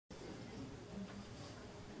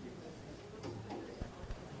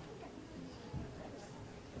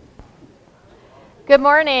Good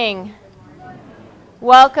morning.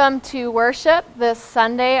 Welcome to worship this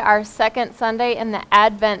Sunday, our second Sunday in the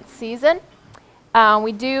Advent season.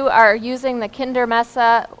 We are using the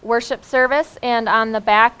Kindermesse worship service, and on the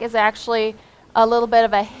back is actually a little bit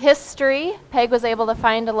of a history. Peg was able to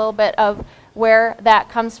find a little bit of where that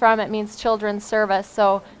comes from. It means children's service.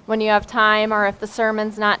 So when you have time, or if the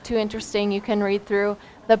sermon's not too interesting, you can read through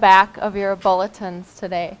the back of your bulletins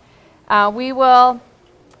today.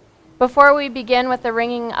 Before we begin with the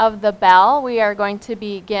ringing of the bell, we are going to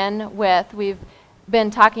begin with, we've been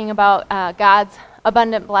talking about God's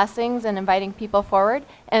abundant blessings and inviting people forward,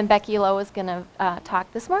 and Becky L is going to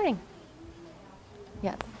talk this morning.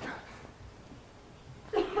 Yes.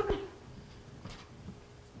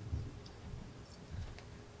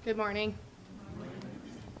 Good morning.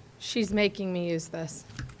 She's making me use this.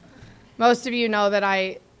 Most of you know that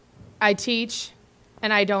I teach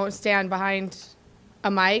and I don't stand behind a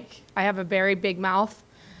mic. I have a very big mouth.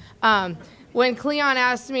 When Cleon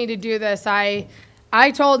asked me to do this, I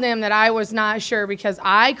told him that I was not sure because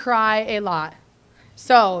I cry a lot.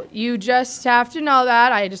 So you just have to know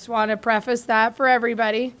that. I just want to preface that for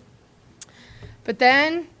everybody. But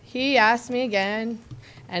then he asked me again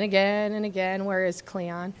and again and again, where is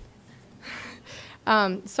Cleon?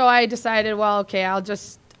 So I decided, well, okay, I'll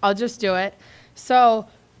just do it. So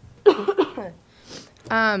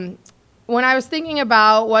when I was thinking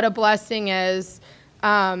about what a blessing is,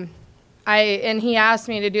 and he asked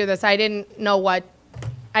me to do this, I just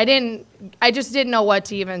didn't know what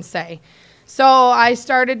to even say. So I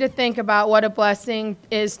started to think about what a blessing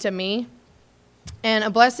is to me. And a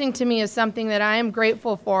blessing to me is something that I am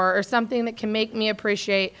grateful for, or something that can make me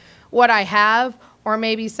appreciate what I have, or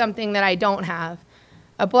maybe something that I don't have.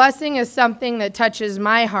 A blessing is something that touches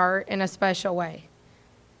my heart in a special way.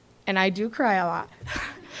 And I do cry a lot.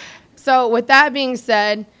 So with that being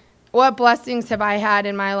said, what blessings have I had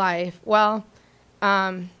in my life? Well,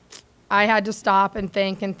 I had to stop and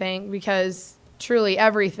think because truly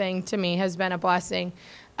everything to me has been a blessing.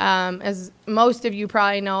 As most of you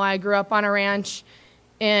probably know, I grew up on a ranch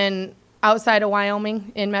outside of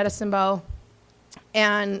Wyoming in Medicine Bow,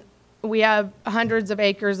 and we have hundreds of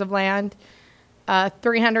acres of land,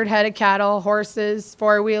 300 head of cattle, horses,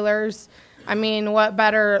 four-wheelers. I mean, what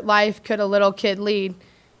better life could a little kid lead?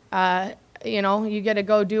 You get to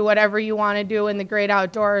go do whatever you want to do in the great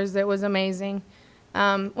outdoors. It was amazing.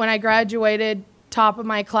 When I graduated, top of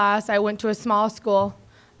my class, I went to a small school,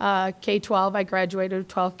 K-12. I graduated with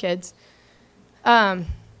 12 kids.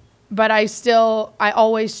 But I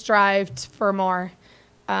always strived for more.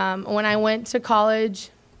 When I went to college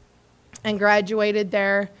and graduated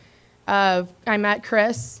there, I met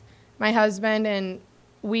Chris, my husband, and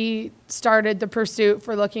we started the pursuit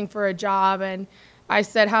for looking for a job. And I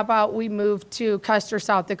said, how about we move to Custer,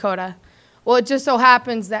 South Dakota? Well, it just so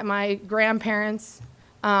happens that my grandparents,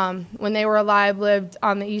 when they were alive, lived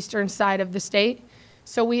on the eastern side of the state.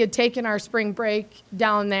 So we had taken our spring break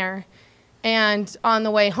down there. And on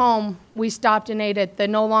the way home, we stopped and ate at the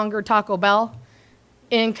no longer Taco Bell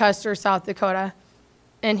in Custer, South Dakota.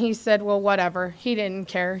 And he said, well, whatever. He didn't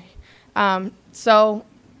care. So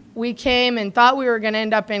we came and thought we were going to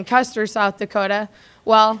end up in Custer, South Dakota.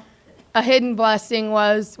 Well, a hidden blessing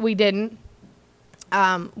was we didn't.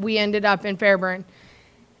 We ended up in Fairburn.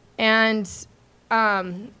 And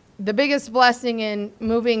the biggest blessing in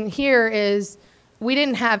moving here is we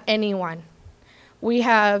didn't have anyone. We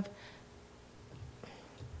have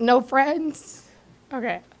no friends.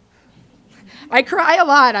 Okay. I cry a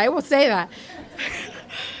lot, I will say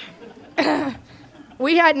that.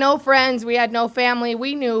 We had no friends, we had no family.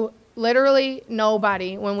 We knew literally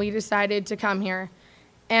nobody when we decided to come here.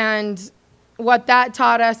 And what that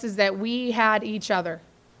taught us is that we had each other.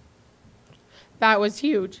 That was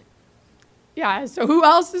huge. Yeah, so who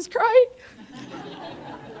else is crying?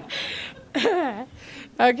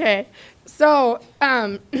 Okay, so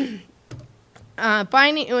and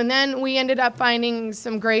then we ended up finding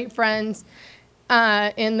some great friends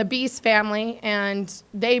in the Beast family, and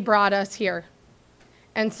they brought us here.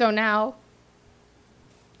 And so now,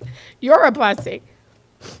 you're a blessing.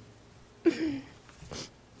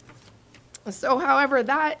 So, however,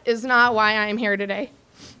 that is not why I'm here today.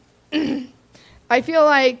 I feel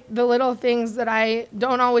like the little things that I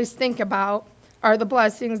don't always think about are the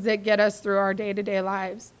blessings that get us through our day-to-day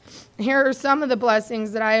lives. Here are some of the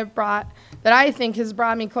blessings that I think has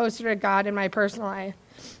brought me closer to God in my personal life.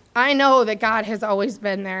 I know that God has always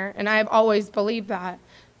been there, and I've always believed that.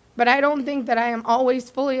 But I don't think that I am always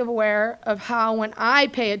fully aware of how, when I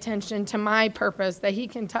pay attention to my purpose, that He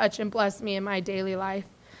can touch and bless me in my daily life.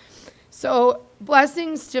 So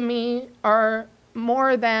blessings to me are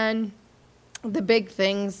more than the big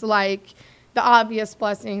things, like the obvious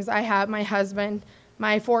blessings. I have my husband,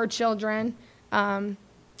 my 4 children,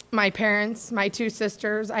 my parents, my 2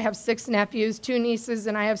 sisters. I have 6 nephews, 2 nieces,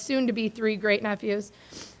 and I have soon to be 3 great nephews.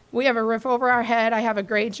 We have a roof over our head. I have a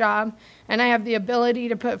great job, and I have the ability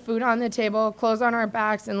to put food on the table, clothes on our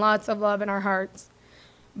backs, and lots of love in our hearts.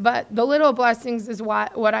 But the little blessings is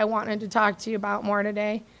what I wanted to talk to you about more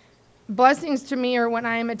today. Blessings to me are when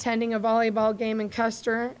I am attending a volleyball game in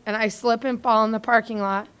Custer, and I slip and fall in the parking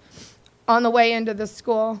lot on the way into the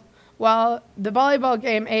school. Well, the volleyball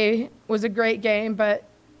game, was a great game, but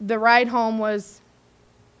the ride home was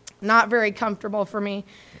not very comfortable for me.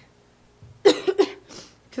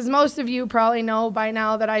 Because most of you probably know by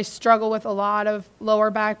now that I struggle with a lot of lower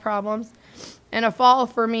back problems, and a fall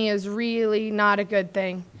for me is really not a good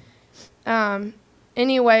thing.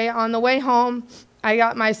 Anyway, on the way home, I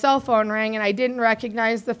got my cell phone rang, and I didn't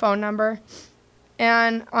recognize the phone number.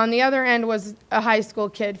 And on the other end was a high school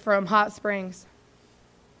kid from Hot Springs.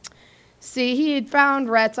 See, he had found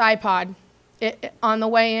Rhett's iPod on the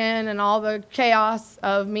way in, and all the chaos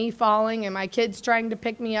of me falling and my kids trying to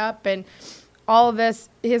pick me up and all of this,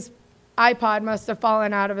 his iPod must have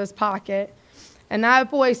fallen out of his pocket. And that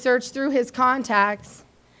boy searched through his contacts,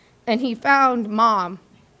 and he found Mom.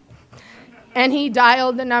 And he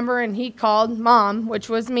dialed the number, and he called Mom, which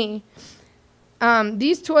was me.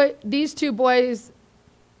 These 2 boys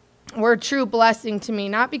were a true blessing to me,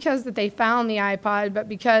 not because that they found the iPod, but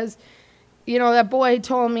because, that boy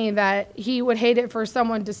told me that he would hate it for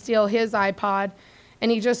someone to steal his iPod, and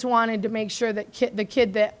he just wanted to make sure that the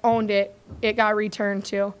kid that owned it got returned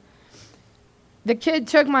to. The kid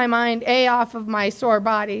took my mind off of my sore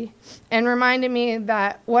body and reminded me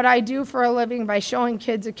that what I do for a living by showing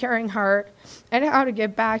kids a caring heart and how to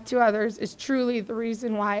give back to others is truly the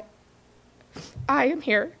reason why I am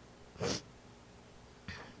here.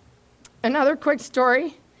 Another quick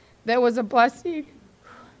story that was a blessing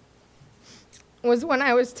was when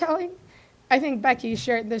I was telling, I think Becky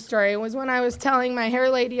shared this story, was when I was telling my hair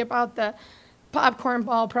lady about the popcorn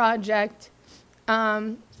ball project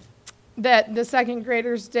that the 2nd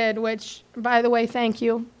graders did, which, by the way, thank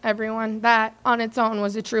you, everyone. That on its own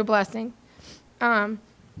was a true blessing. There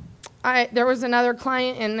was another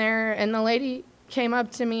client in there, and the lady came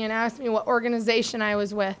up to me and asked me what organization I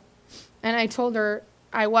was with. And I told her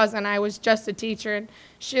I wasn't. I was just a teacher. And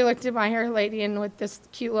she looked at my hair lady and with this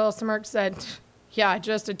cute little smirk said, "Yeah,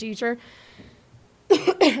 just a teacher."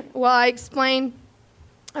 Well, I explained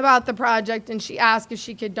about the project, and she asked if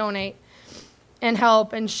she could donate and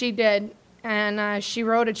help, and she did. And she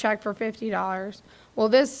wrote a check for $50. Well,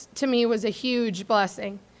 this to me was a huge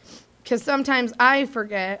blessing, because sometimes I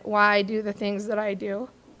forget why I do the things that I do.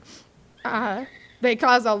 They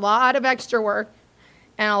cause a lot of extra work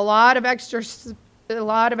and a lot of extra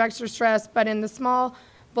stress, but in the small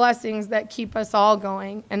blessings that keep us all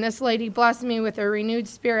going. And this lady blessed me with a renewed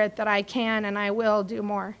spirit that I can and I will do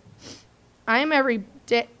more. I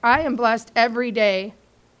am blessed every day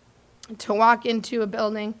to walk into a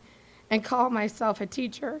building and call myself a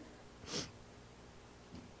teacher.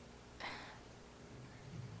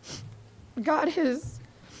 God has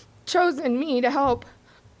chosen me to help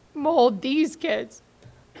mold these kids.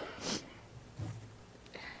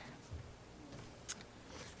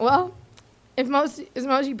 Well, as most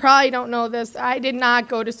of you probably don't know this, I did not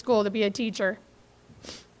go to school to be a teacher.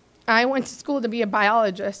 I went to school to be a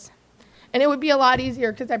biologist. And it would be a lot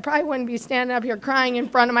easier because I probably wouldn't be standing up here crying in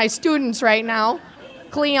front of my students right now.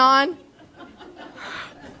 Cleon.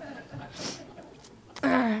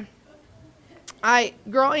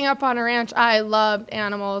 Growing up on a ranch, I loved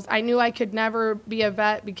animals. I knew I could never be a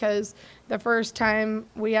vet because the first time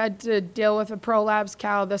we had to deal with a prolapse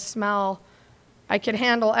cow, the smell, I could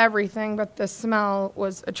handle everything, but the smell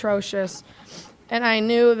was atrocious. And I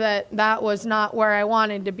knew that that was not where I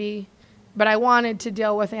wanted to be, but I wanted to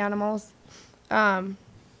deal with animals. And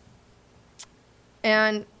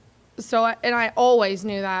I always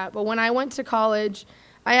knew that. But when I went to college,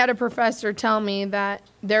 I had a professor tell me that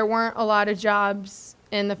there weren't a lot of jobs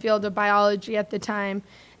in the field of biology at the time,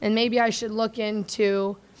 and maybe I should look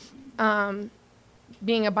into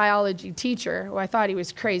being a biology teacher. Well, I thought he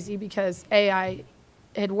was crazy because, I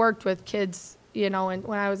had worked with kids, when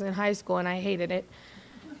I was in high school, and I hated it.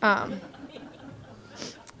 But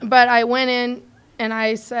I went in, and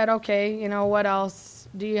I said, okay, what else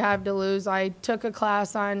do you have to lose? I took a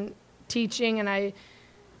class on teaching, and I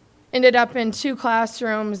ended up in 2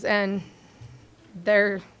 classrooms, and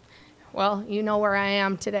where I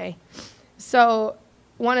am today. So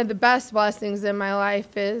one of the best blessings in my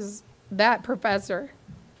life is that professor.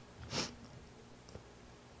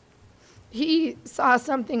 He saw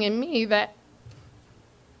something in me that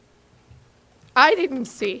I didn't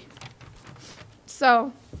see.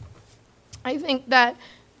 So I think that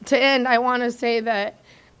to end, I want to say that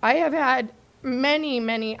I have had many,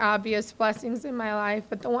 many obvious blessings in my life,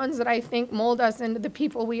 but the ones that I think mold us into the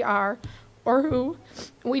people we are or who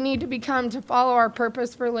we need to become to follow our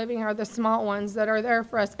purpose for living are the small ones that are there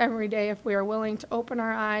for us every day if we are willing to open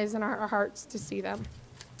our eyes and our hearts to see them.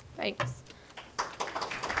 Thanks.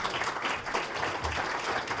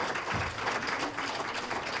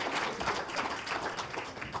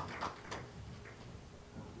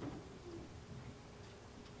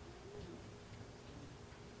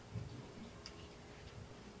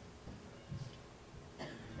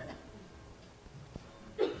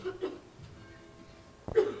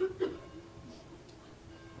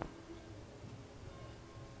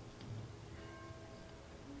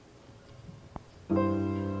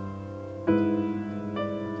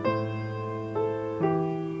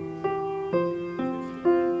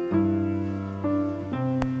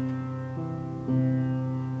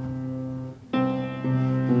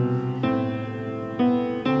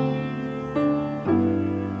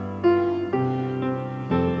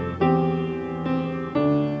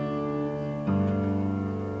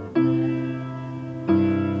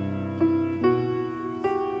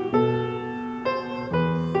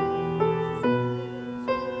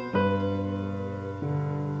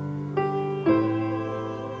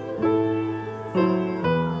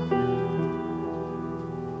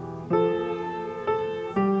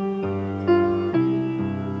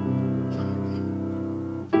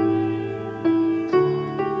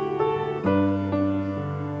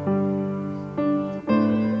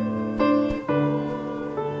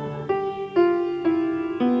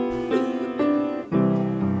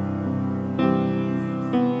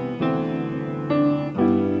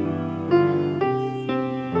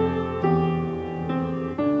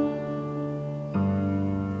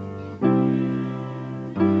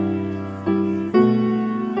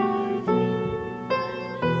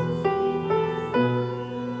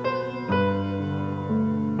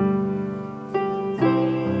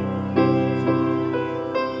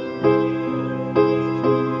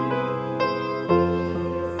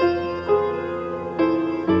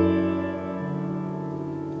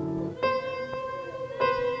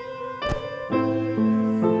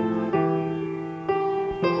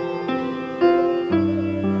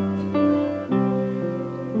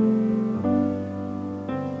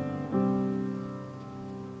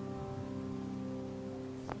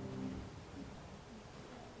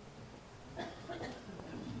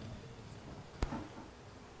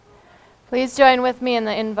 Please join with me in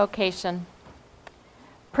the invocation.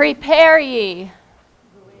 Prepare ye.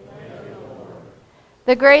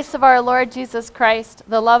 The grace of our Lord Jesus Christ,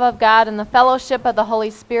 the love of God, and the fellowship of the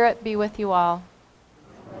Holy Spirit be with you all.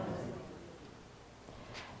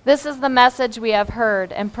 This is the message we have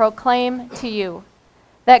heard and proclaim to you,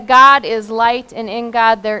 that God is light, and in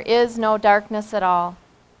God there is no darkness at all.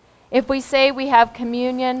 If we say we have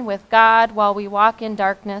communion with God while we walk in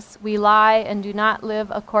darkness, we lie and do not live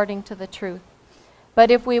according to the truth. But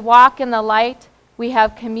if we walk in the light, we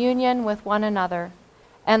have communion with one another,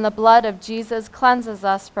 and the blood of Jesus cleanses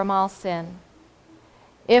us from all sin.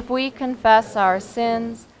 If we confess our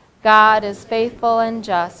sins, God is faithful and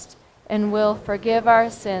just, and will forgive our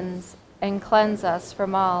sins and cleanse us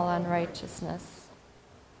from all unrighteousness.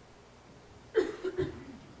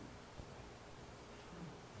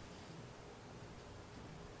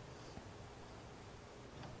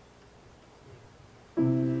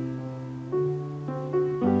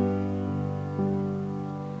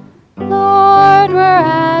 Lord, we're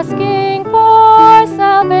asking for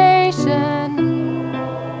salvation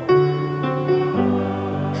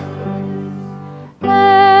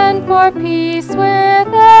and for peace with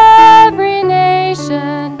every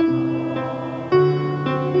nation.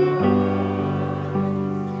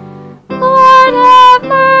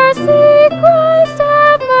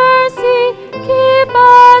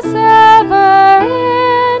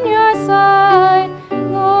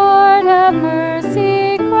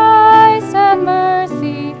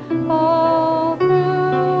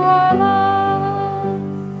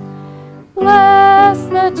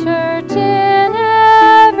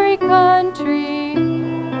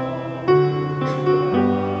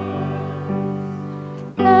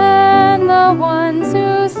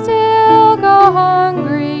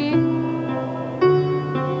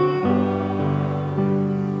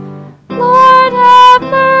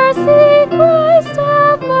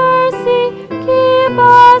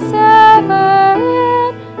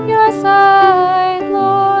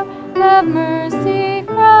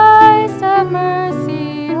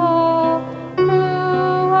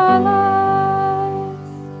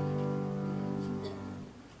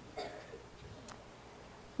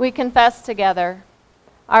 we confess together.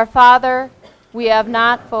 Our Father, we have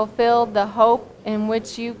not fulfilled the hope in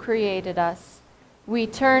which you created us. We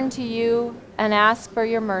turn to you and ask for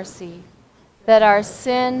your mercy, that our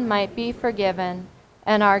sin might be forgiven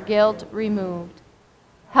and our guilt removed.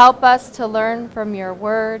 Help us to learn from your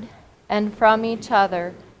word and from each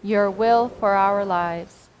other your will for our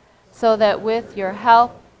lives, so that with your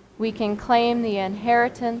help we can claim the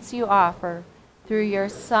inheritance you offer through your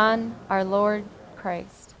Son, our Lord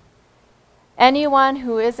Christ. Anyone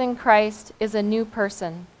who is in Christ is a new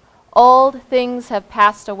person. Old things have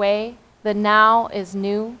passed away, the now is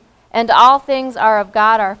new, and all things are of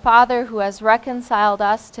God our Father, who has reconciled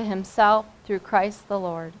us to himself through Christ the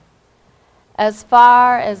Lord. As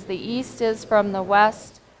far as the east is from the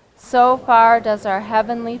west, so far does our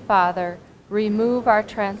heavenly Father remove our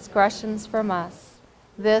transgressions from us.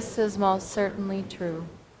 This is most certainly true.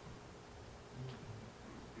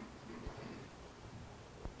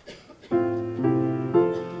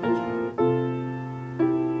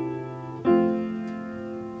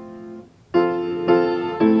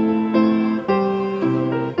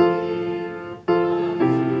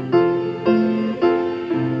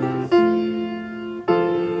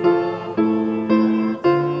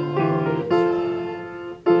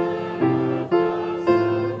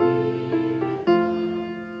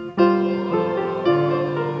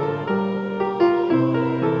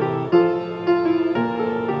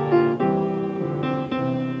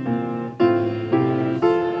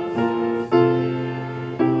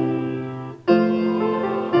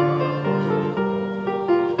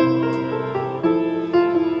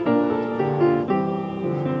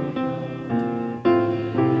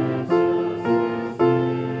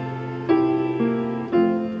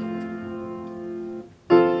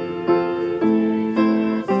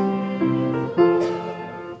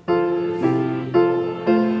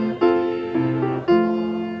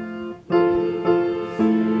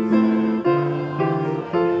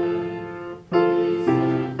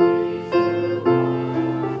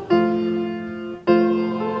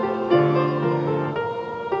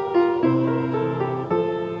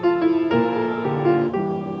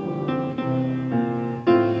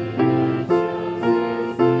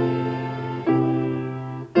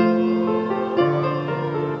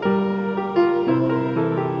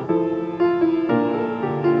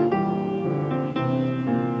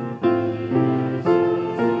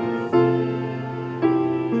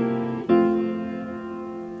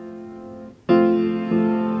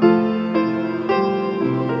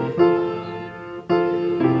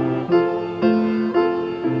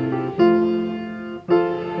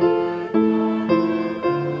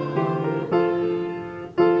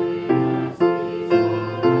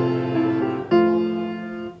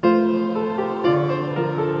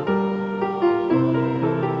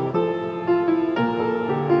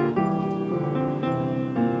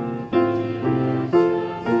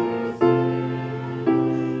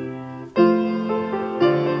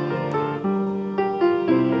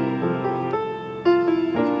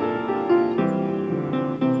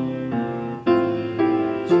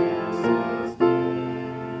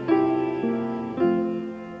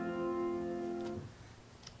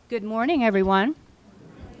 Good morning, everyone.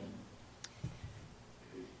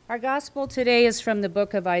 Our gospel today is from the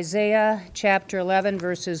book of Isaiah, chapter 11,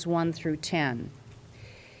 verses 1 through 10.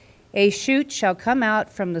 A shoot shall come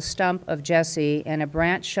out from the stump of Jesse, and a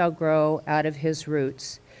branch shall grow out of his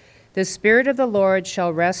roots. The Spirit of the Lord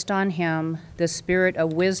shall rest on him, the Spirit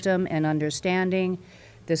of wisdom and understanding,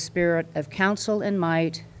 the Spirit of counsel and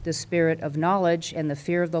might, the Spirit of knowledge and the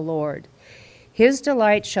fear of the Lord. His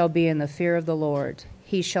delight shall be in the fear of the Lord.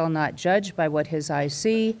 He shall not judge by what his eyes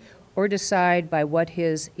see, or decide by what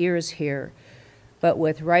his ears hear. But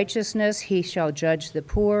with righteousness he shall judge the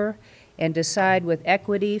poor, and decide with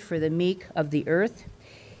equity for the meek of the earth.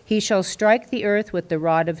 He shall strike the earth with the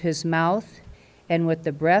rod of his mouth, and with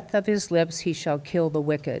the breath of his lips he shall kill the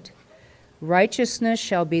wicked. Righteousness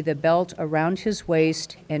shall be the belt around his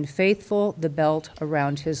waist, and faithful the belt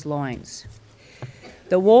around his loins.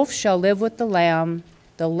 The wolf shall live with the lamb,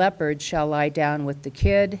 the leopard shall lie down with the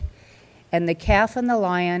kid, and the calf and the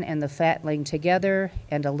lion and the fatling together,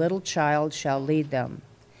 and a little child shall lead them.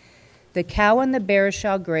 The cow and the bear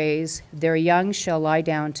shall graze, their young shall lie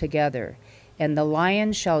down together, and the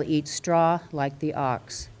lion shall eat straw like the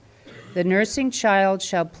ox. The nursing child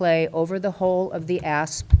shall play over the hole of the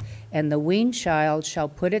asp, and the weaned child shall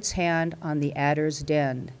put its hand on the adder's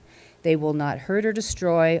den. They will not hurt or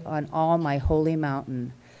destroy on all my holy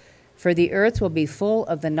mountain. For the earth will be full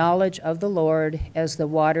of the knowledge of the Lord as the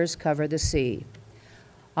waters cover the sea.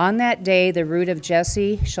 On that day the root of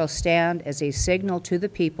Jesse shall stand as a signal to the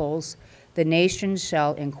peoples. The nations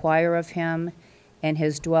shall inquire of him, and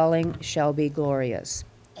his dwelling shall be glorious.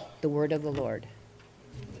 The word of the Lord.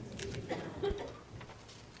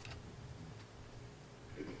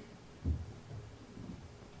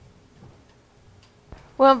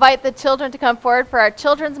 We'll invite the children to come forward for our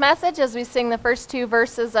children's message as we sing the first 2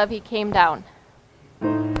 verses of He Came Down.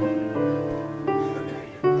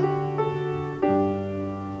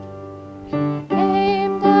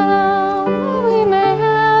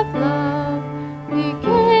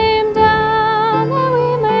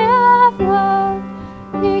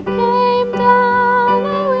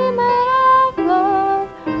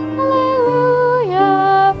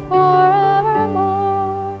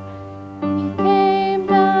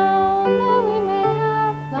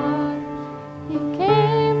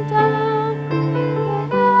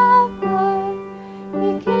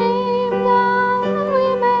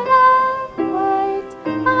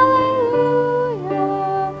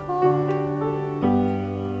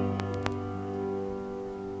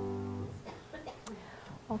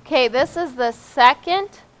 Okay, this is the second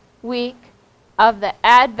week of the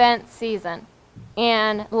Advent season.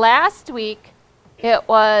 And last week it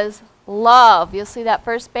was love. You'll see that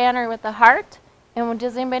first banner with the heart. And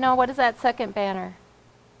does anybody know what is that second banner?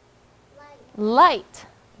 Light.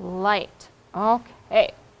 Light.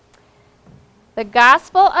 Okay. The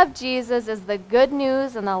gospel of Jesus is the good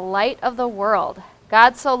news and the light of the world.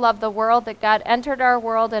 God so loved the world that God entered our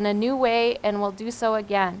world in a new way and will do so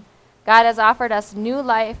again. God has offered us new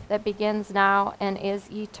life that begins now and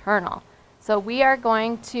is eternal. So we are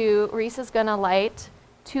going to, Reese is going to light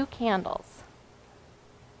 2 candles.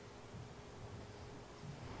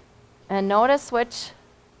 And notice which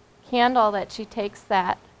candle that she takes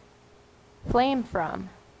that flame from.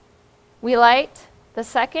 We light the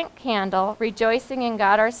second candle, rejoicing in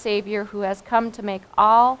God our Savior, who has come to make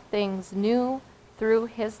all things new through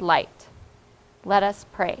his light. Let us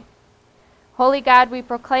pray. Holy God, we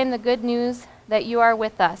proclaim the good news that you are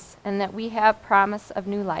with us and that we have promise of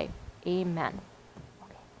new life. Amen.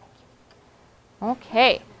 Okay, thank you.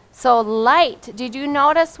 Okay, so light. Did you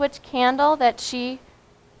notice which candle that she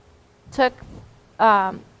took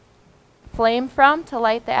flame from to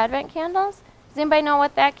light the Advent candles? Does anybody know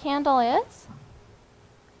what that candle is?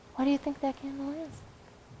 What do you think that candle is?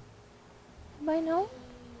 Anybody know?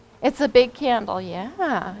 It's a big candle.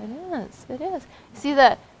 Yeah, it is. It is. See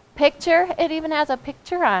the picture? It even has a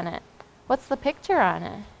picture on it. What's the picture on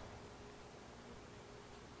it?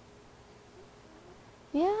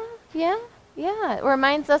 Yeah. It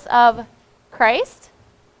reminds us of Christ,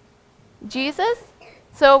 Jesus.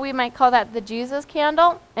 So we might call that the Jesus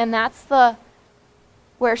candle, and that's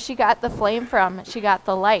where she got the flame from. She got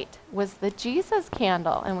the light, was the Jesus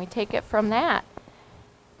candle, and we take it from that.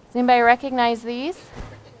 Does anybody recognize these?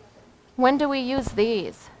 When do we use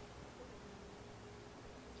these?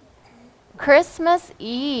 Christmas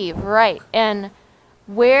Eve, right. And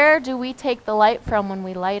where do we take the light from when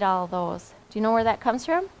we light all those? Do you know where that comes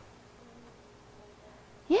from?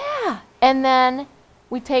 Yeah. And then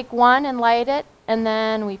we take one and light it, and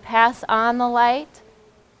then we pass on the light.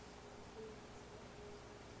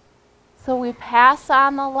 So we pass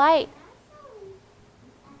on the light.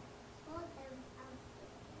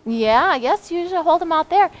 Yeah, yes, you should hold them out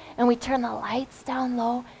there. And we turn the lights down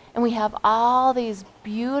low, and we have all these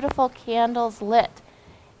beautiful candles lit.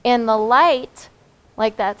 And the light,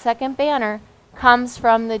 like that second banner, comes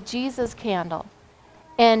from the Jesus candle.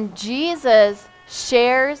 And Jesus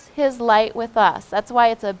shares his light with us. That's why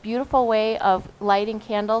it's a beautiful way of lighting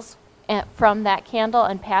candles from that candle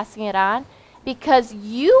and passing it on. Because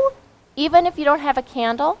you, even if you don't have a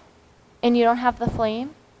candle and you don't have the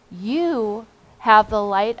flame, you have the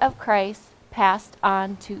light of Christ passed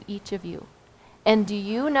on to each of you. And do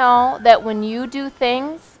you know that when you do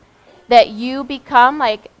things that you become,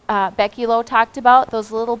 like Becky L talked about,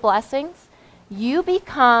 those little blessings, you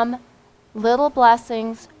become little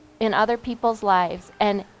blessings in other people's lives.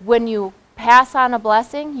 And when you pass on a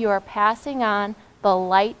blessing, you are passing on the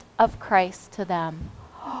light of Christ to them.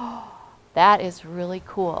 That is really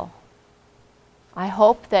cool. I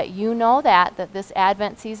hope that you know that this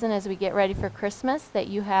Advent season, as we get ready for Christmas, that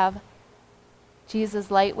you have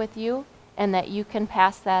Jesus' light with you and that you can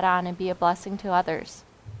pass that on and be a blessing to others.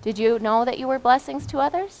 Did you know that you were blessings to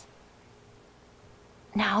others?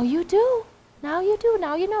 Now you do. Now you do.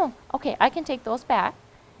 Now you know. Okay, I can take those back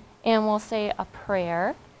and we'll say a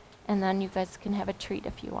prayer and then you guys can have a treat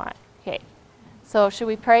if you want. Okay, so should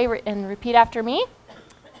we pray and repeat after me?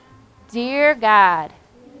 Dear God,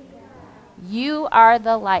 you are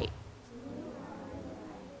the light.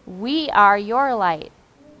 We are your light.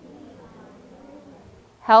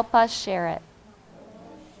 Help us share it.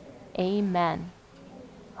 Amen.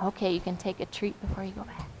 Okay, you can take a treat before you go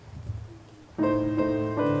back.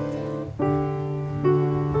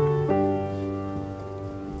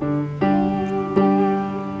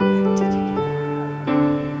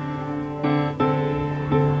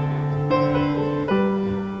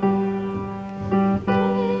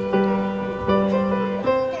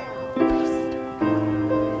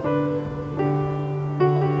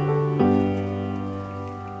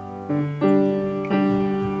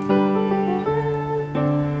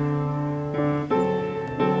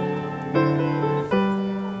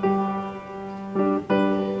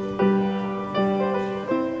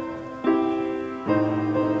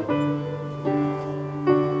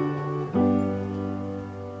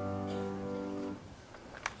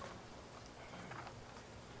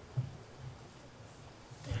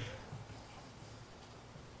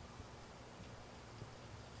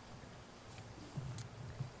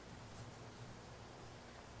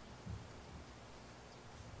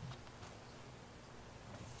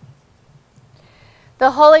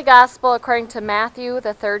 The Holy Gospel according to Matthew,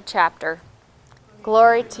 the 3rd chapter.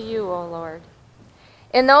 Glory to you, O Lord.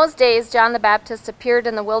 In those days, John the Baptist appeared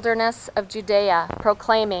in the wilderness of Judea,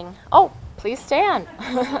 proclaiming, oh, please stand.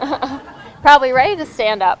 Probably ready to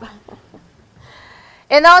stand up.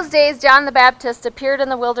 In those days, John the Baptist appeared in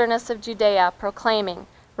the wilderness of Judea, proclaiming,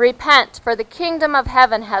 repent, for the kingdom of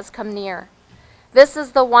heaven has come near. This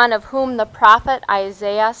is the one of whom the prophet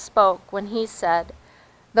Isaiah spoke when he said,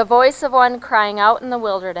 the voice of one crying out in the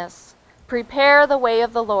wilderness, prepare the way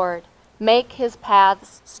of the Lord, make his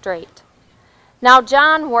paths straight. Now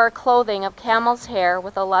John wore clothing of camel's hair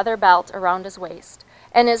with a leather belt around his waist,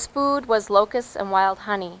 and his food was locusts and wild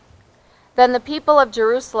honey. Then the people of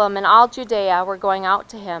Jerusalem and all Judea were going out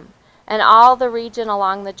to him, and all the region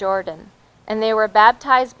along the Jordan, and they were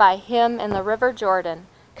baptized by him in the river Jordan,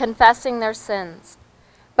 confessing their sins.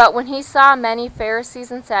 But when he saw many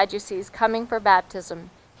Pharisees and Sadducees coming for baptism,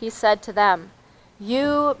 he said to them,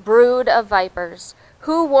 you brood of vipers,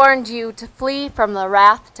 who warned you to flee from the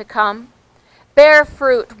wrath to come? Bear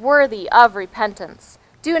fruit worthy of repentance.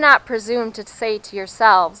 Do not presume to say to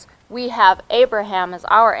yourselves, we have Abraham as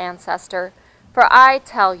our ancestor. For I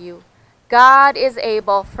tell you, God is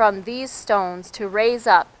able from these stones to raise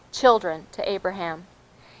up children to Abraham.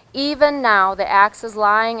 Even now the axe is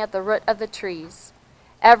lying at the root of the trees.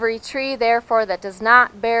 Every tree, therefore, that does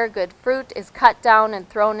not bear good fruit is cut down and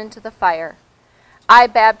thrown into the fire. I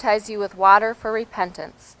baptize you with water for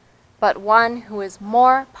repentance, but one who is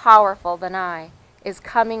more powerful than I is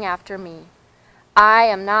coming after me. I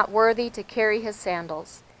am not worthy to carry his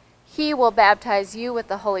sandals. He will baptize you with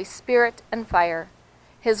the Holy Spirit and fire.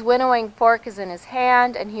 His winnowing fork is in his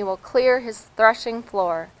hand, and he will clear his threshing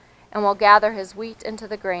floor, and will gather his wheat into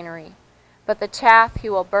the granary. But the chaff he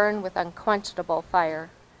will burn with unquenchable fire.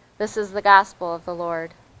 This is the gospel of the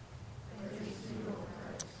Lord.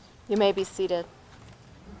 You may be seated.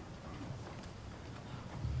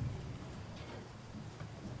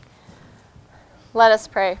 Let us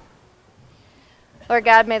pray. Lord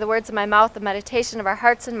God, may the words of my mouth, the meditation of our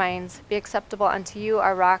hearts and minds be acceptable unto you,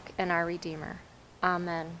 our rock and our redeemer.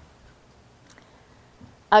 Amen.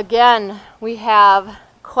 Again, we have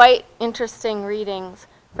quite interesting readings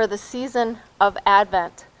for the season of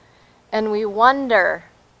Advent. And we wonder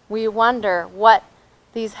what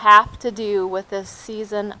these have to do with this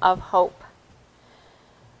season of hope.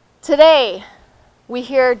 Today, we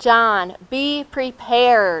hear John, be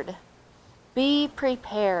prepared. Be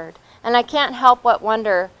prepared. And I can't help but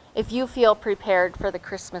wonder if you feel prepared for the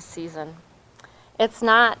Christmas season. It's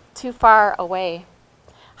not too far away.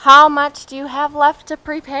 How much do you have left to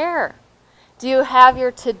prepare? Do you have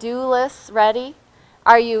your to-do lists ready?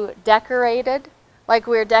 Are you decorated? Like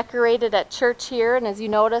we're decorated at church here, and as you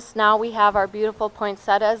notice, now we have our beautiful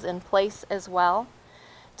poinsettias in place as well.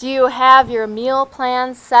 Do you have your meal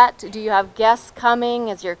plans set? Do you have guests coming?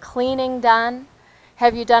 Is your cleaning done?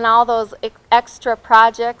 Have you done all those extra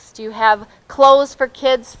projects? Do you have clothes for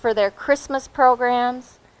kids for their Christmas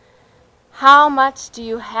programs? How much do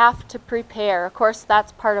you have to prepare? Of course,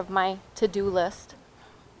 that's part of my to-do list.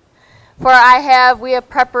 For we have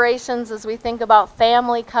preparations as we think about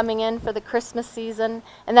family coming in for the Christmas season,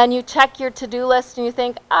 and then you check your to-do list and you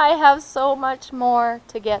think, I have so much more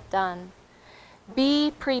to get done.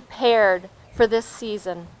 Be prepared for this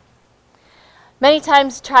season. Many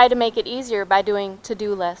times try to make it easier by doing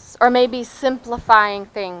to-do lists, or maybe simplifying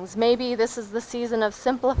things. Maybe this is the season of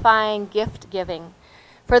simplifying gift giving.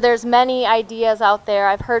 For there's many ideas out there.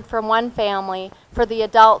 I've heard from one family, for the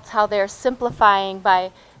adults, how they're simplifying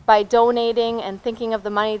by donating and thinking of the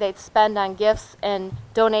money they'd spend on gifts and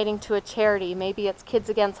donating to a charity. Maybe it's Kids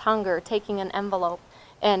Against Hunger, taking an envelope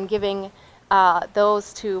and giving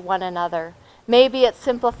those to one another. Maybe it's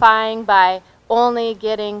simplifying by only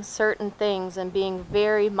getting certain things and being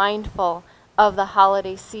very mindful of the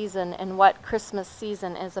holiday season and what Christmas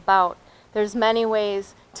season is about. There's many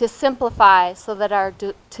ways to simplify so that our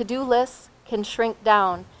to-do lists can shrink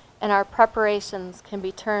down and our preparations can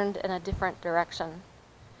be turned in a different direction.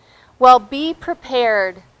 Well, be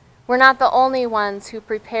prepared. We're not the only ones who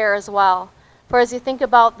prepare as well. For as you think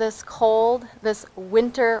about this cold, this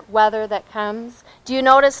winter weather that comes, do you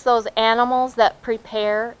notice those animals that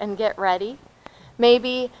prepare and get ready?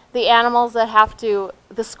 Maybe the animals that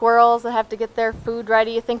the squirrels that have to get their food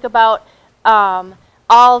ready. You think about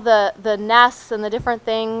all the nests and the different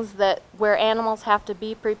things where animals have to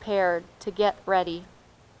be prepared to get ready.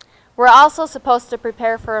 We're also supposed to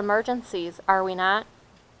prepare for emergencies, are we not?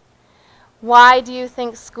 Why do you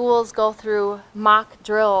think schools go through mock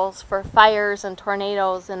drills for fires and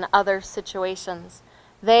tornadoes and other situations?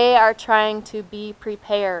 They are trying to be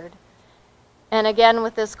prepared. And again,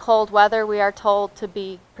 with this cold weather, we are told to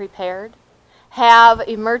be prepared. Have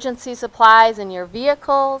emergency supplies in your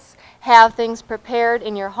vehicles. Have things prepared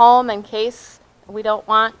in your home in case we don't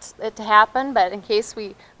want it to happen, but in case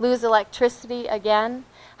we lose electricity again.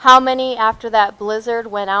 How many after that blizzard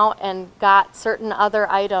went out and got certain other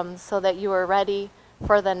items so that you were ready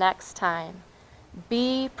for the next time?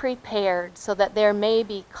 Be prepared so that there may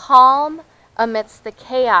be calm amidst the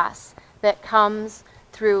chaos that comes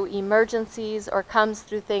through emergencies or comes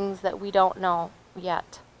through things that we don't know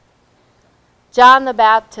yet. John the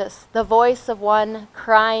Baptist, the voice of one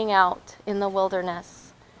crying out in the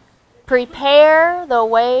wilderness, "Prepare the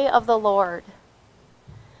way of the Lord."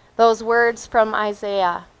 Those words from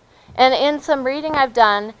Isaiah. And in some reading I've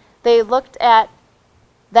done, they looked at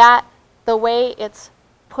that the way it's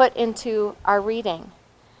put into our reading.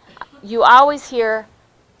 You always hear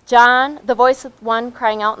John, the voice of one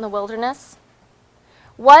crying out in the wilderness.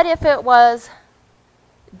 What if it was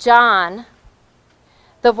John,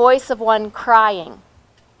 the voice of one crying?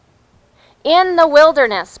 In the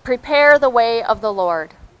wilderness, prepare the way of the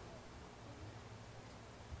Lord.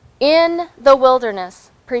 In the wilderness,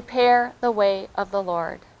 prepare the way of the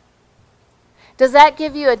Lord. Does that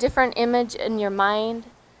give you a different image in your mind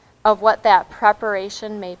of what that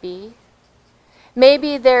preparation may be?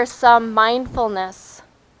 Maybe there's some mindfulness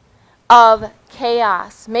of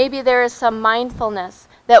chaos. Maybe there is some mindfulness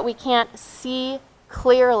that we can't see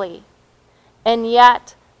clearly, and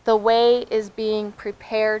yet the way is being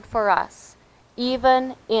prepared for us,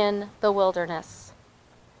 even in the wilderness.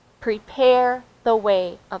 Prepare the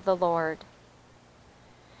way of the Lord.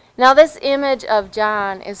 Now this image of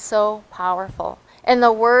John is so powerful, and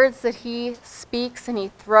the words that he speaks and he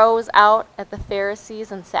throws out at the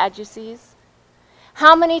Pharisees and Sadducees.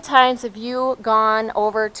 How many times have you gone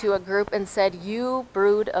over to a group and said, "You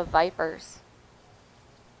brood of vipers"?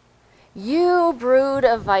 You brood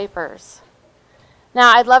of vipers.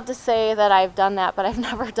 Now, I'd love to say that I've done that, but I've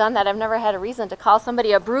never done that. I've never had a reason to call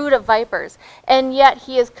somebody a brood of vipers. And yet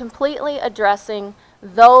he is completely addressing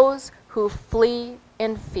those who flee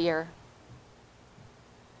in fear.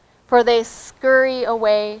 For they scurry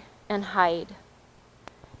away and hide.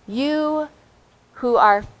 You who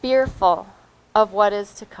are fearful of what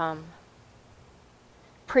is to come,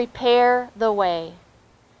 prepare the way.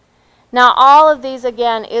 Now, all of these,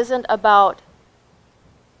 again, isn't about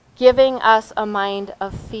giving us a mind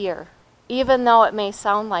of fear, even though it may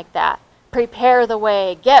sound like that. Prepare the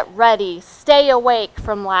way, get ready, stay awake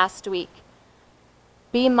from last week.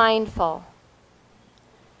 Be mindful.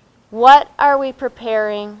 What are we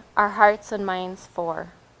preparing our hearts and minds for?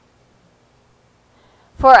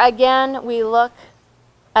 For again, we look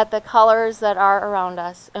at the colors that are around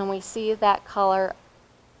us and we see that color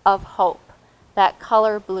of hope, that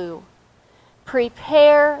color blue.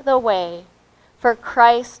 Prepare the way for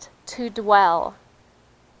Christ to dwell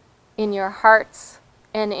in your hearts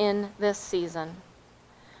and in this season.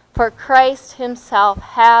 For Christ himself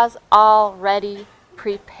has already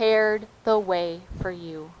prepared the way for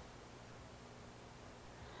you.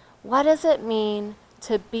 What does it mean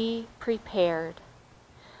to be prepared?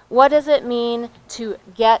 What does it mean to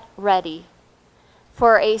get ready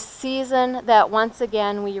for a season that once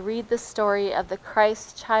again we read the story of the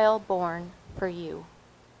Christ child born for you?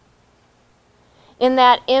 In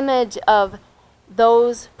that image of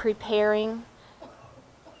those preparing,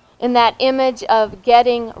 in that image of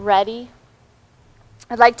getting ready,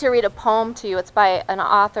 I'd like to read a poem to you. It's by an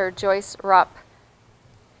author, Joyce Rupp,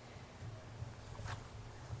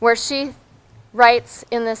 where she writes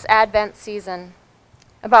in this Advent season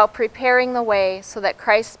about preparing the way so that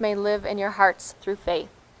Christ may live in your hearts through faith.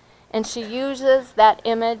 And she uses that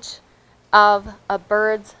image of a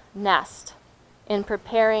bird's nest in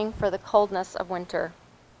preparing for the coldness of winter.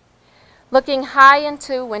 Looking high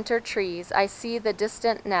into winter trees, I see the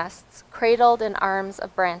distant nests cradled in arms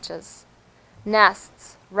of branches.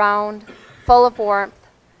 Nests, round, full of warmth,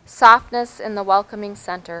 softness in the welcoming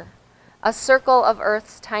center. A circle of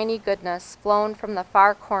earth's tiny goodness flown from the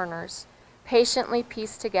far corners, patiently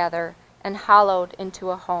pieced together and hollowed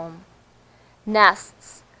into a home.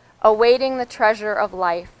 Nests, awaiting the treasure of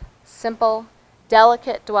life, simple,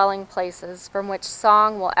 delicate dwelling places from which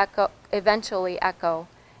song will eventually echo,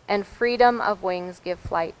 and freedom of wings give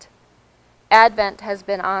flight. Advent has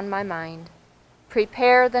been on my mind.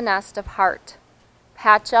 Prepare the nest of heart.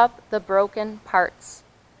 Patch up the broken parts.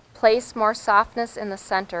 Place more softness in the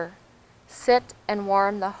center. Sit and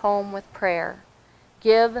warm the home with prayer.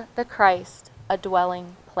 Give the Christ a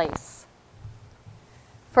dwelling place.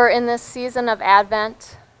 For in this season of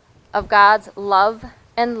Advent, of God's love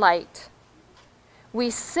and light, we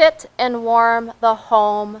sit and warm the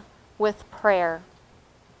home with prayer,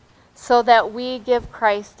 so that we give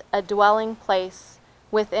Christ a dwelling place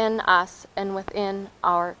within us and within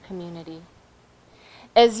our community.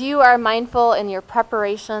 As you are mindful in your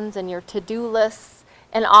preparations and your to-do lists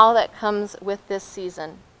and all that comes with this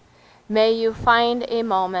season, may you find a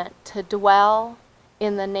moment to dwell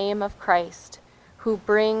in the name of Christ, who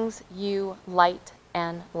brings you light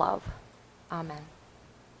and love. Amen.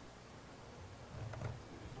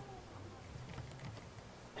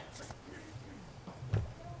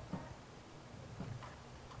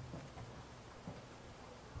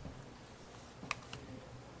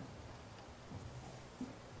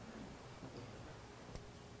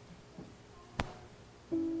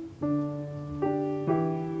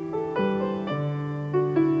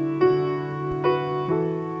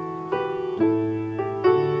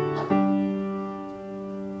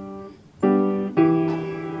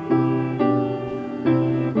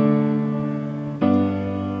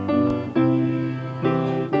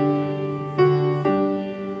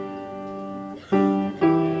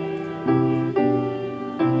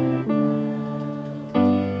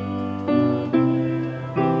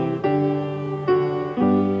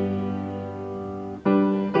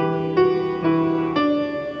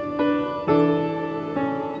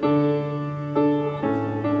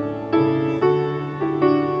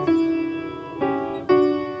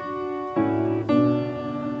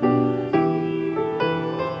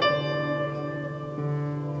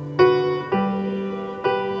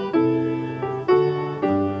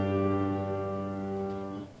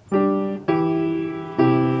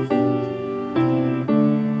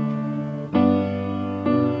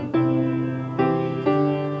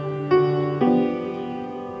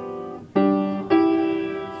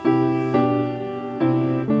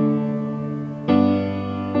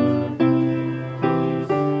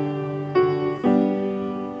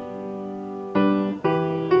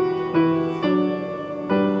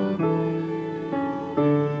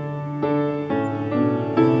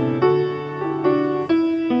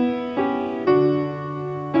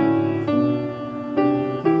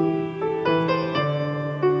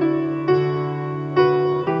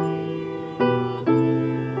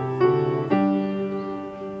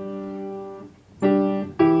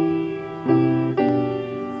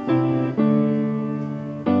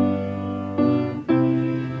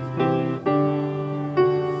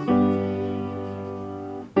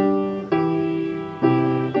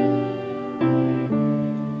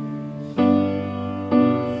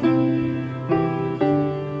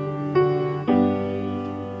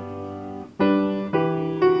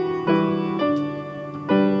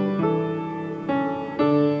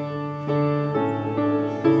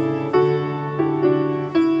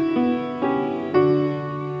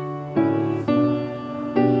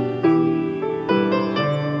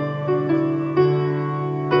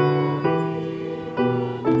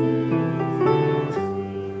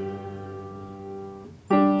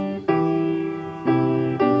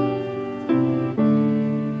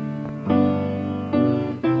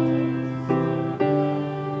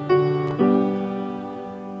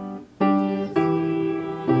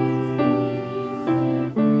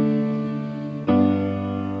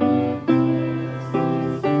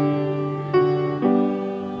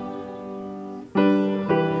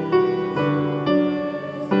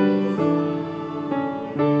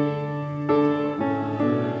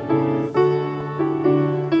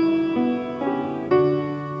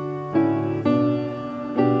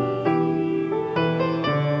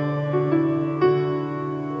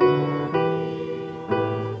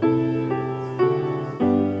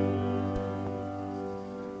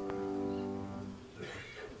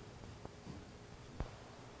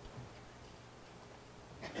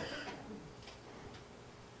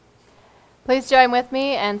 Please join with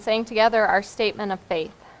me in saying together our statement of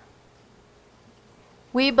faith.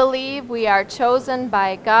 We believe we are chosen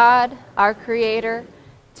by God, our Creator,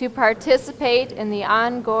 to participate in the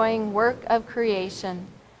ongoing work of creation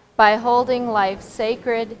by holding life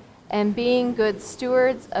sacred and being good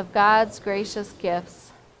stewards of God's gracious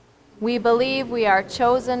gifts. We believe we are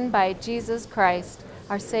chosen by Jesus Christ,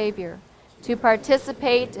 our Savior, to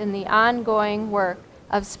participate in the ongoing work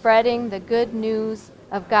of spreading the good news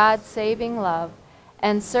of God's saving love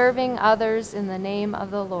and serving others in the name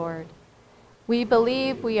of the Lord. We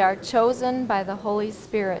believe we are chosen by the Holy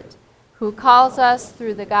Spirit, who calls us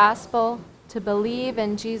through the gospel to believe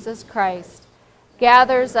in Jesus Christ,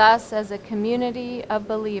 gathers us as a community of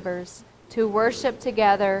believers to worship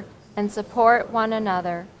together and support one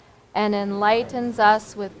another, and enlightens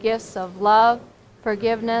us with gifts of love,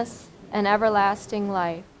 forgiveness, and everlasting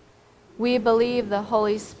life. We believe the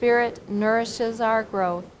Holy Spirit nourishes our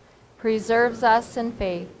growth, preserves us in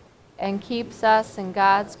faith, and keeps us in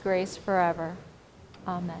God's grace forever.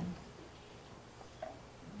 Amen.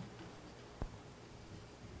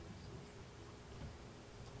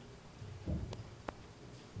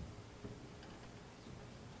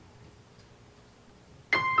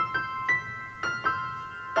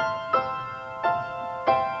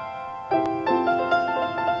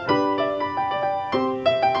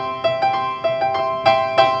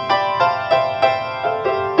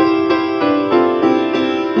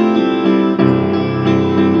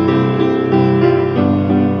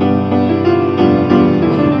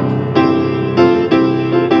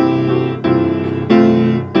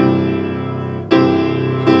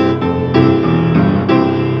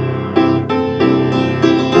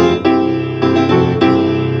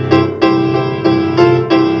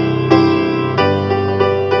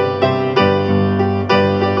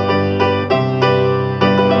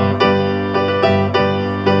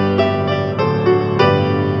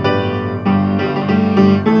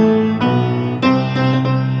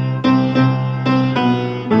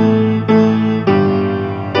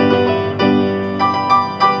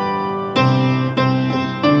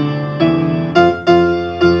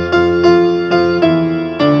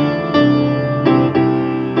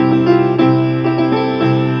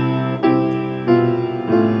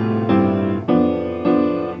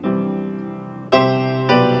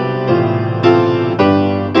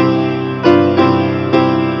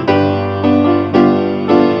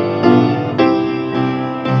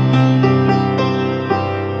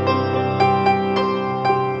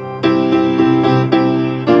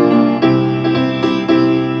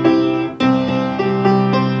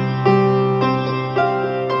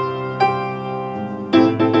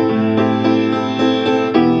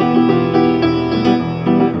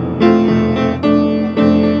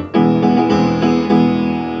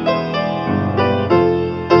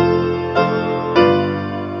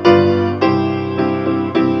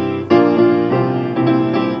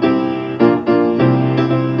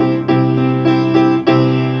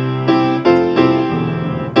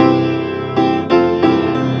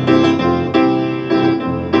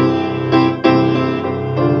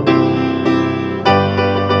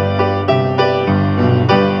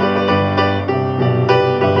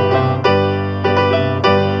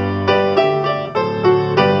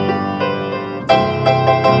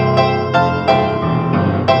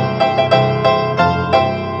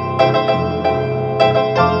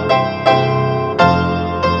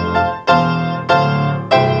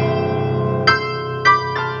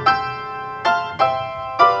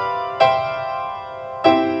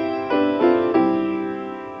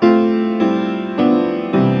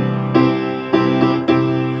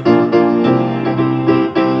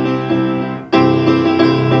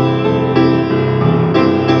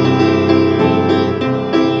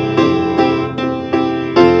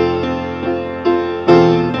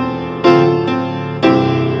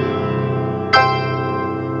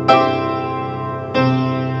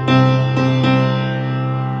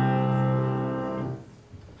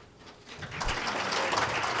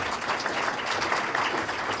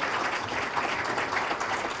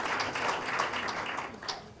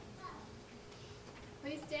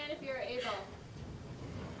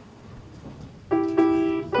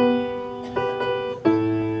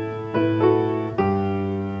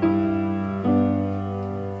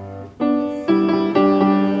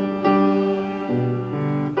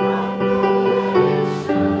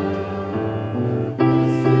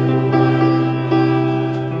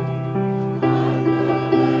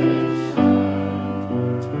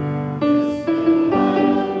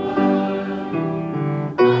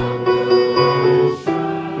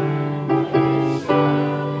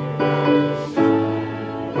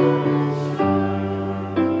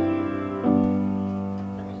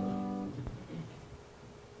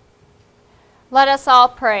 Let us all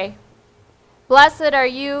pray. Blessed are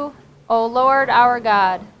you, O Lord our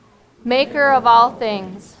God, maker of all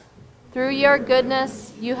things. Through your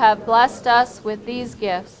goodness you have blessed us with these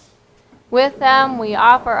gifts. With them we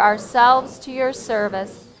offer ourselves to your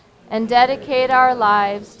service and dedicate our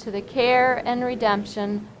lives to the care and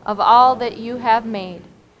redemption of all that you have made,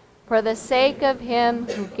 for the sake of him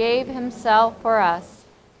who gave himself for us,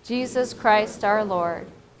 Jesus Christ our Lord.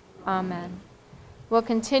 Amen. We'll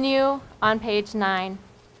continue on page 9.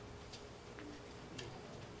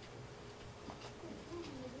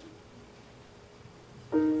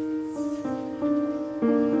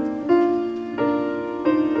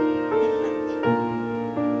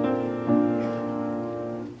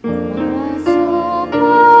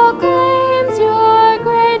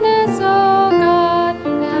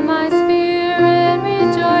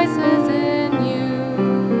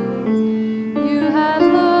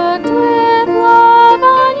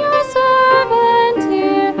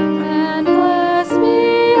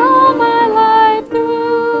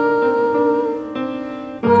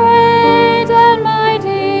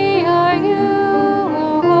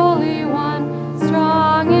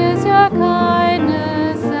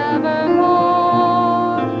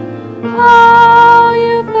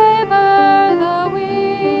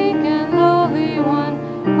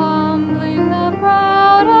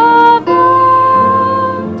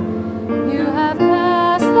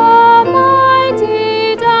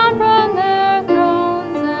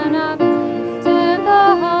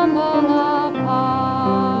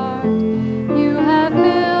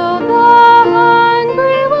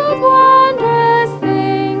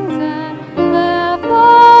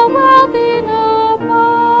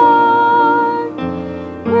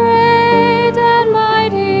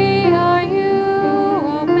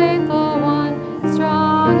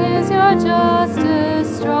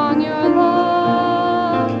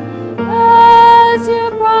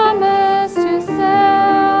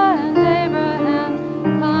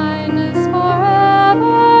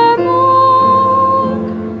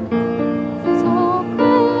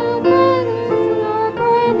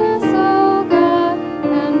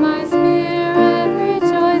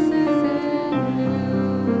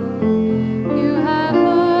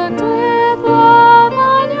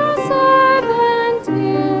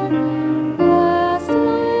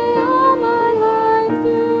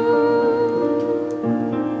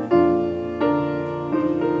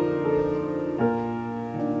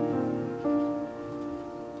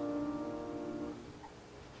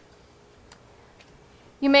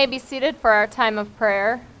 You may be seated for our time of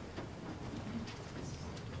prayer.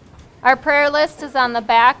 Our prayer list is on the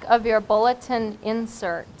back of your bulletin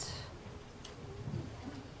insert.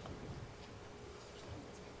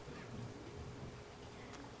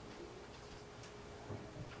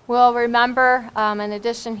 We'll remember, in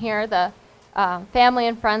addition here, the family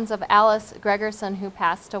and friends of Alice Gregerson who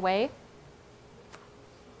passed away.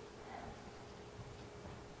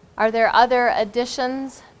 Are there other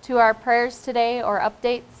additions to our prayers today or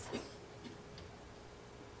updates? High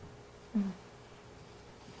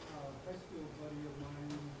school buddy of mine,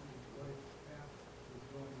 his wife Pat, is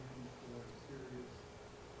going in for a serious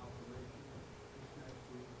operation this next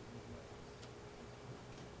week.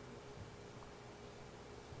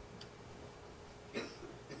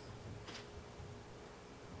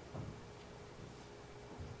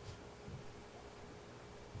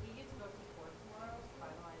 We get to go to court tomorrow to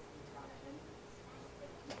finalize the injunction.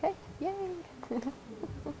 Okay, yay. I'd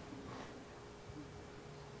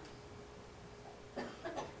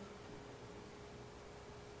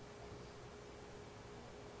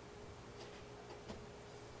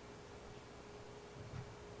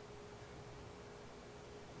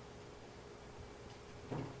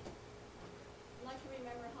like to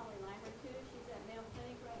remember Holly Limer too. She's at Mayo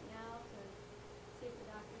Clinic right now to see if the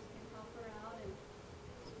doctors can help her out. And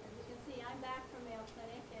as you can see, I'm back from Mayo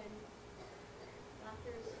Clinic and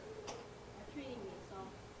doctors are treating me. So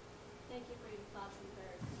thank you for your thoughts and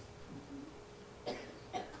prayers.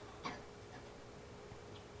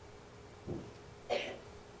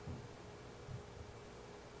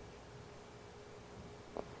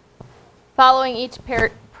 Following each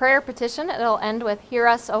prayer petition, it'll end with, "Hear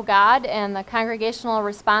us, O God," and the congregational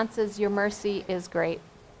response is, "Your mercy is great."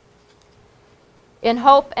 In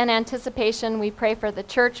hope and anticipation, we pray for the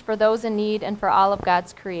church, for those in need, and for all of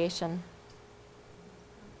God's creation.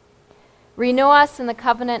 Renew us in the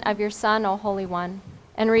covenant of your Son, O Holy One,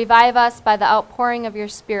 and revive us by the outpouring of your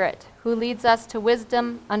Spirit, who leads us to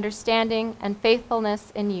wisdom, understanding, and faithfulness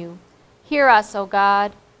in you. Hear us, O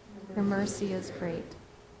God, your mercy is great.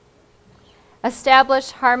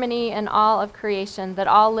 Establish harmony in all of creation, that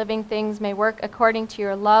all living things may work according to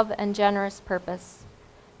your love and generous purpose.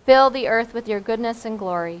 Fill the earth with your goodness and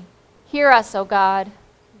glory. Hear us, O God.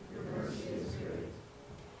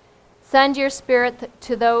 Send your Spirit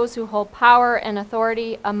to those who hold power and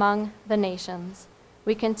authority among the nations.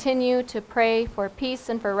 We continue to pray for peace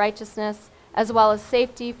and for righteousness, as well as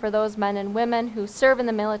safety for those men and women who serve in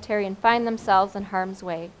the military and find themselves in harm's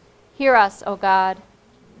way. Hear us, O God.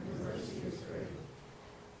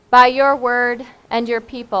 By your word and your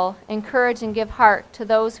people, encourage and give heart to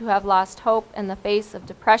those who have lost hope in the face of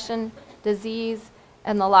depression, disease,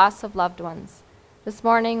 and the loss of loved ones. This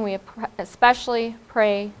morning we especially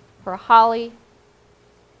pray for Holly,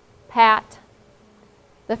 Pat,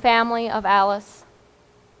 the family of Alice,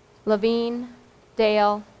 Levine,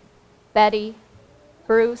 Dale, Betty,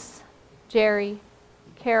 Bruce, Jerry,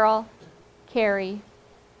 Carol, Carrie,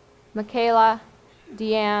 Michaela,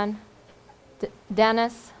 Deanne,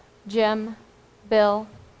 Dennis, Jim, Bill,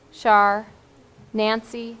 Shar,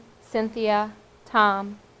 Nancy, Cynthia,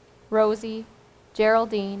 Tom, Rosie,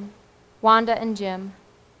 Geraldine, Wanda and Jim,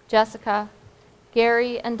 Jessica,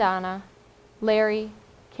 Gary and Donna, Larry,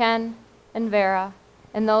 Ken, and Vera,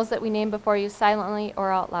 and those that we name before you silently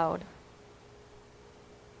or out loud.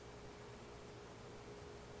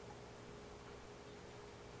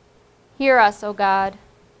 Hear us, O God.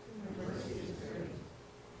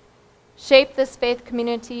 Shape this faith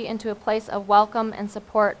community into a place of welcome and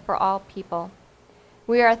support for all people.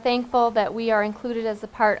 We are thankful that we are included as a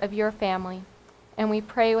part of your family, and we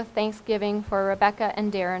pray with thanksgiving for Rebecca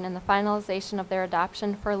and Darren and the finalization of their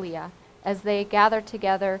adoption for Leah as they gather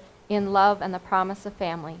together in love and the promise of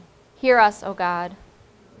family. Hear us, O God.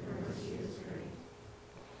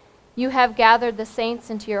 You have gathered the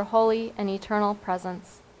saints into your holy and eternal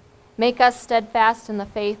presence. Make us steadfast in the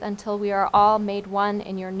faith until we are all made one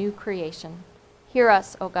in your new creation. Hear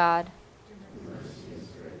us, O God.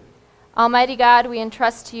 Almighty God, we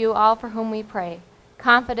entrust to you all for whom we pray,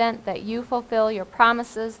 confident that you fulfill your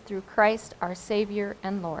promises through Christ our Savior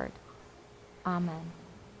and Lord. Amen.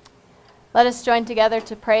 Let us join together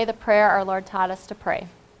to pray the prayer our Lord taught us to pray.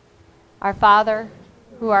 Our Father,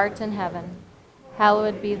 who art in heaven,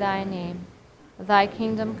 hallowed be thy name. Thy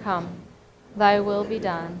kingdom come, thy will be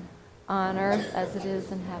done, on earth as it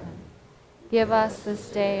is in heaven. Give us this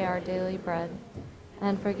day our daily bread,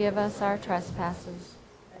 and forgive us our trespasses,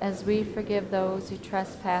 as we forgive those who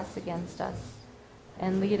trespass against us.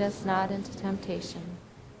 And lead us not into temptation,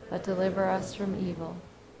 but deliver us from evil.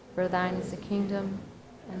 For thine is the kingdom,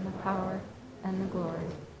 and the power, and the glory,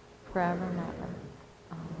 forever and ever.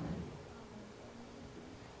 Amen.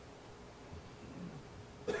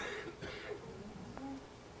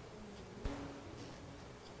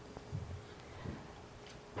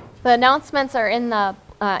 The announcements are in the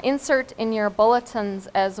insert in your bulletins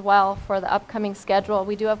as well for the upcoming schedule.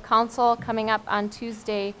 We do have council coming up on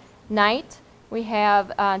Tuesday night. We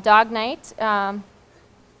have dog night,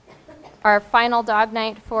 our final dog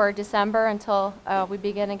night for December until we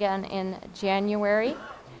begin again in January.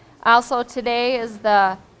 Also today is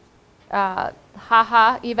the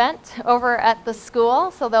event over at the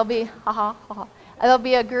school, so there'll be there'll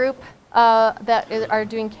be a group that are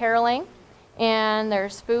doing caroling. And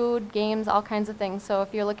there's food, games, all kinds of things. So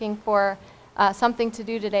if you're looking for something to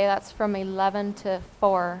do today, that's from 11 to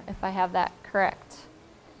 4, if I have that correct.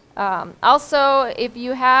 Also, if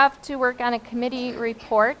you have to work on a committee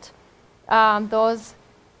report,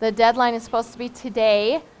 the deadline is supposed to be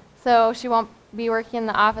today. So she won't be working in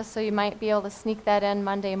the office, so you might be able to sneak that in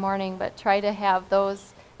Monday morning. But try to have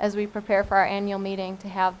those, as we prepare for our annual meeting, to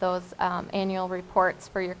have those annual reports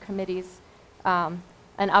for your committees.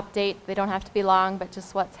 An update. They don't have to be long, but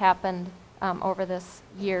just what's happened over this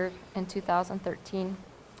year in 2013.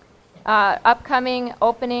 Upcoming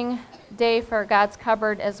opening day for God's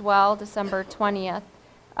Cupboard as well, December 20th.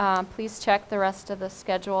 Please check the rest of the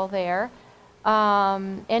schedule there.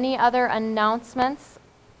 Any other announcements?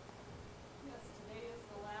 Yes, today is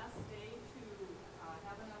the last day to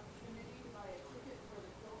have an opportunity to buy a ticket for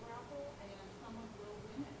the quill raffle, and someone will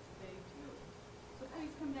win it today too. So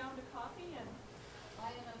please come down to coffee and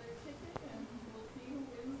buy another ticket, and we'll see who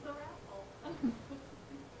wins the raffle. I'd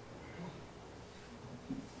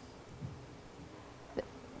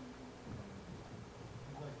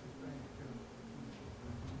like to thank Jim for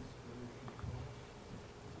his inspiration.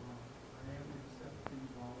 I am accepting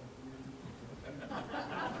volunteers.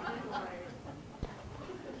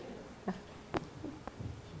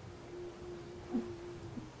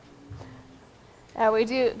 We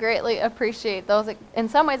do greatly appreciate those. In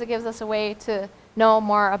some ways, it gives us a way to know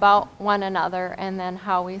more about one another and then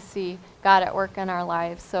how we see God at work in our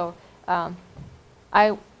lives. So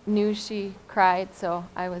I knew she cried, so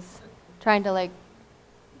I was trying to like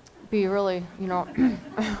be really,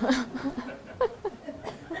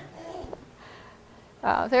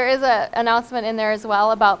 there is an announcement in there as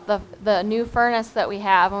well about the new furnace that we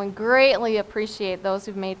have, and we greatly appreciate those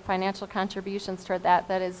who've made financial contributions toward that.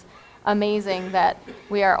 That is amazing that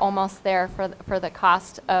we are almost there for the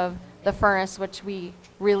cost of the furnace, which we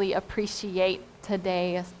really appreciate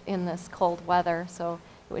today in this cold weather. So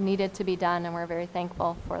it needed to be done, and we're very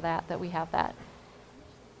thankful for that we have that.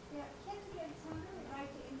 Yeah, Kids Against Hunger, we'd like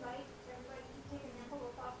to invite everybody to take an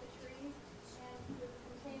envelope off the tree and there's a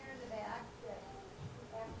container in the back that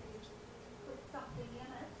after you put something in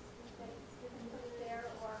it, you can put it there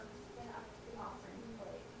or in the offering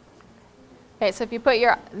plate. Okay, so if you put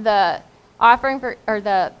the offering or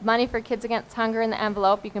the money for Kids Against Hunger in the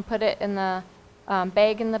envelope, you can put it in the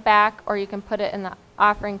bag in the back, or you can put it in the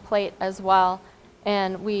offering plate as well.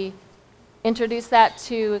 And we introduced that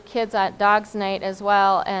to kids at Dogs Night as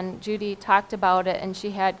well, and Judy talked about it, and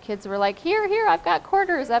she had kids who were like, here, I've got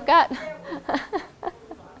quarters, I've got.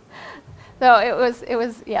 So it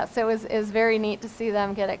was very neat to see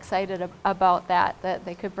them get excited about that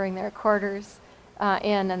they could bring their quarters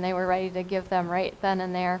in, and they were ready to give them right then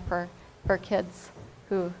and there for kids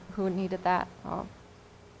who needed that. Oh.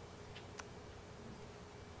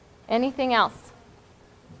 Anything else?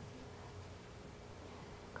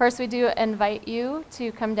 Of course, we do invite you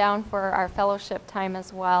to come down for our fellowship time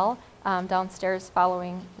as well, downstairs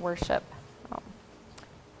following worship.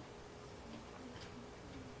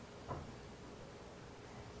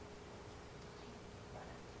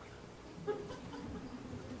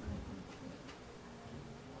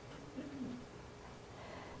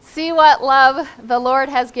 See what love the Lord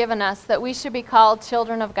has given us, that we should be called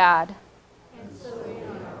children of God. And so we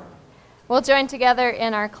are. We'll join together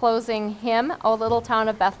in our closing hymn, O Little Town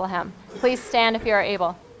of Bethlehem. Please stand if you are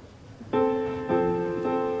able.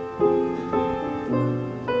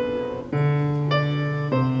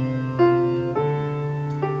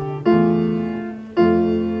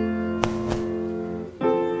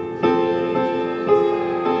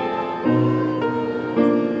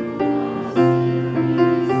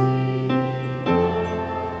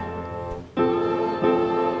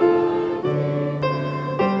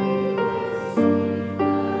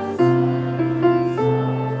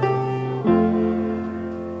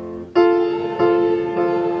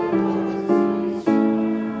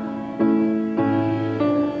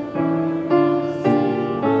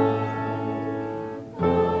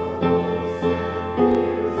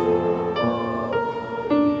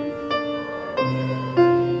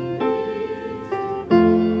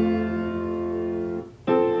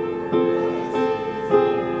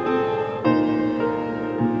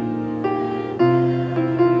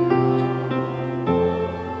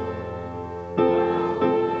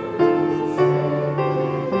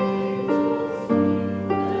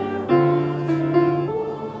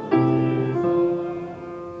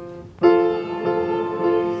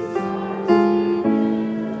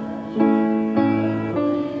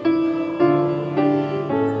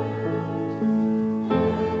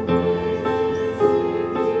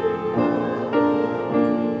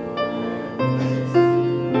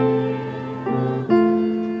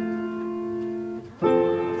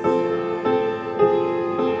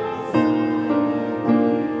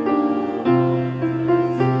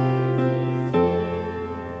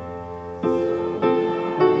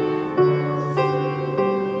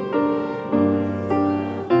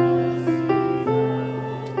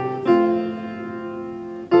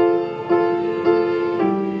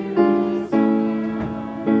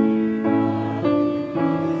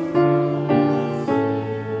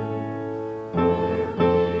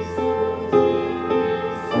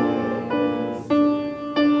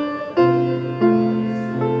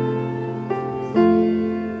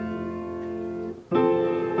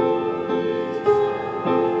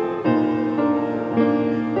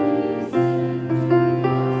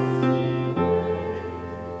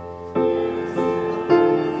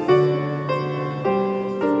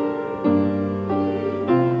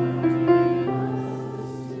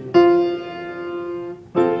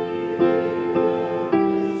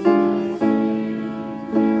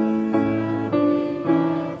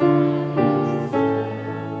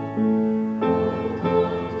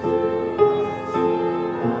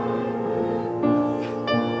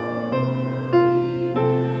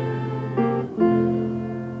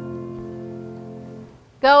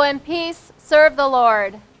 Go in peace, serve the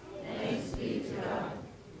Lord.